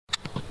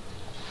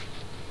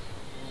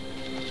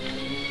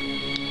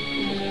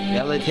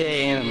Valata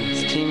and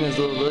this team is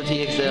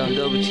LiltXL and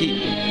Double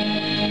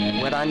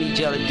T. What I need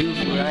y'all to do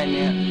for right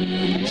now,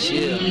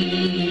 chill,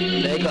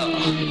 let go.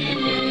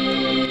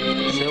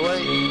 Say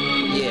what?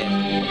 Yeah,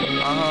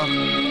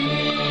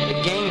 the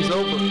game's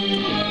over,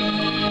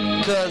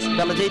 cause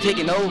Valata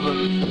taking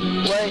over.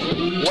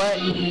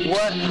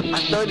 What?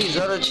 I throw these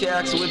other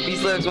tracks with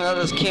beats lyrics when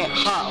others can't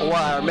hot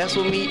wire. Mess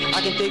with me,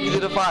 I can take you to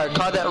the fire.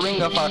 Call that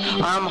ring of fire.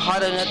 I'm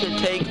hot enough to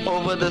take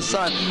over the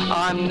sun.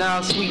 I'm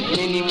not sweet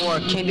anymore.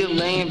 Can't do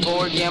lane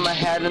board game, I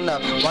had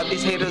enough. Wipe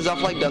these haters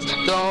off like dust.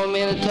 Throw them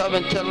in a tub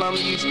and tell them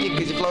you stink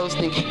cause your flow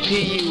stink.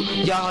 PU,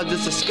 y'all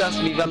just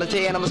disgust me.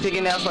 Valata and I'm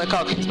kicking ass like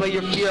cock. Smell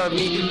your fear of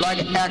me like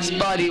an axe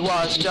body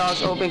wash.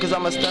 Jaws open cause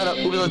I'm a stunner.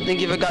 Oops, I think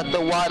you forgot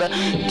the water.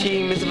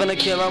 Team is gonna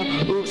kill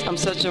him. Oops, I'm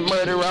such a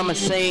murderer. I'm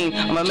insane.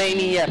 I'm a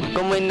maniac,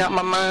 going out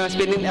my mind,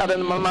 spitting out of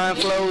my mind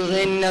flows,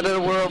 in out of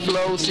the world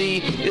flows. See,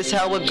 this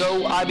how it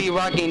go, I be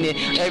rocking it.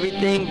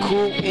 Everything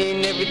cool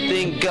and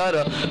everything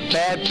gutter.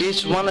 Bad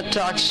bitch wanna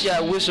talk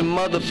shit, wish a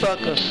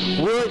motherfucker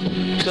would,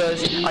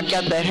 cause I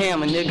got the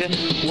hammer, nigga.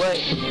 What?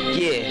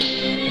 Yeah.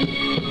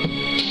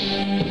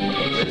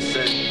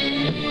 Listen,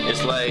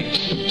 it's like,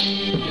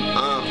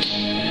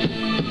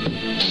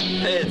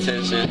 pay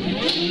attention.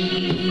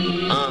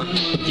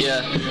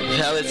 Yeah,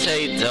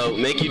 Valata dope,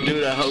 make you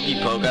do the hokey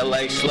poke. I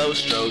like slow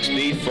strokes,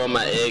 beef for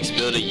my eggs,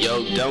 build a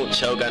yolk, don't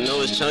choke. I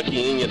know it's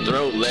chunky in your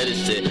throat, let it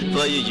sit.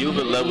 Flow your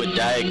uvula with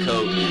Diet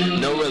Coke.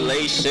 No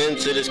relation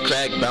to this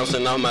crack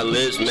bouncing on my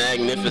lips,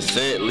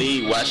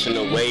 magnificently washing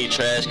away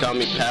trash. Call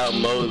me pal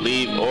mode,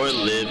 leave or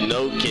live.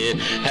 No kid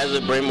has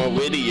a brain more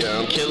wittier.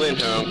 I'm killing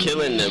her, I'm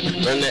killing them.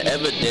 Run the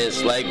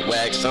evidence like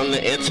wax. I'm the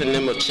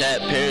antonym of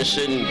chat. Parents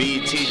shouldn't be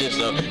teaching,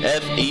 so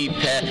F.E.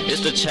 Pat.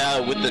 It's the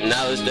child with the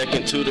knowledge that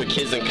can tutor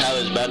kids in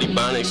college. Body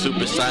bonding,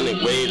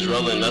 supersonic waves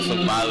rolling up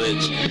some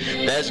foliage.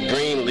 That's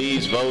green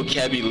leaves,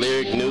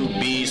 vocabulary,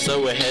 newbie.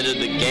 So ahead of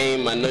the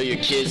game, I know your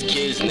kids'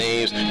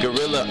 names.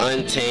 Gorilla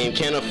untamed,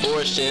 can't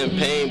afford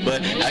champagne,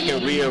 but I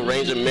can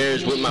rearrange a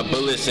marriage with my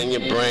bullets in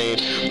your brain.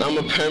 I'm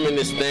a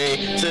permanent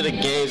stain to the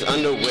game's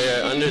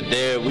underwear. Under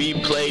there, we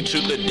play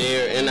truth or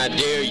dare, and I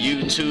dare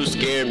you to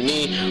scare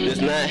me.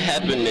 It's not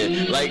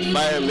happening. Like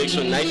fire mixed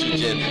with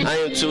nitrogen. I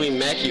am too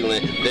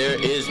immaculate. There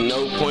is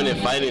no point in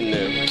fighting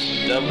them.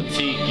 Double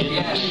T,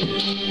 get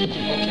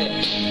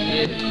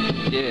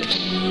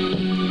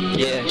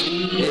yeah.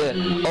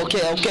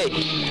 Okay.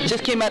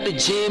 Just came out the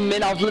gym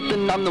and I was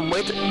lifting on the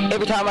weights.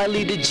 Every time I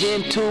leave the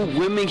gym, 2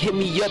 women hit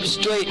me up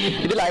straight.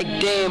 They be like,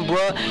 damn,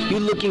 bruh, you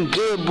looking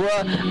good,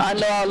 bruh. I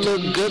know I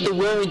look good. The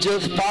women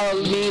just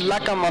follow me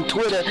like I'm on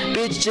Twitter.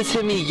 Bitch, just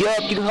hit me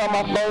up. You can call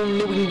my phone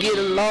and we can get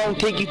along.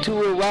 Take you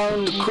to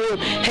around the crib.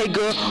 Hey,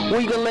 girl,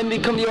 when you gonna let me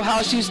come to your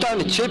house? She was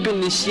starting to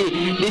tripping this shit.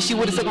 Then she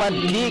would've sucked my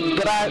dick,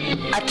 but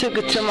I took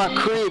her to my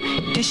crib.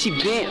 Then she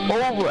bent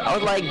over. I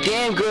was like,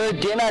 damn, girl,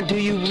 didn't I do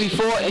you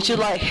before? And she was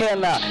like, hell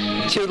nah.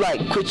 She was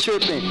like, quit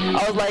tripping.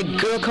 I was like,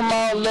 girl, come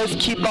on, let's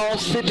keep on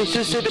sipping. She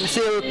was sipping the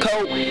cereal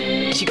coat.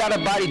 She got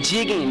her body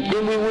jigging.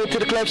 Then we went to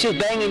the club, she was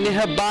banging, then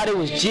her body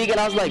was jigging.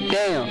 I was like,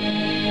 damn,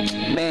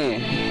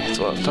 man, that's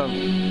what I was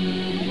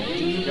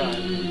talking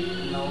about.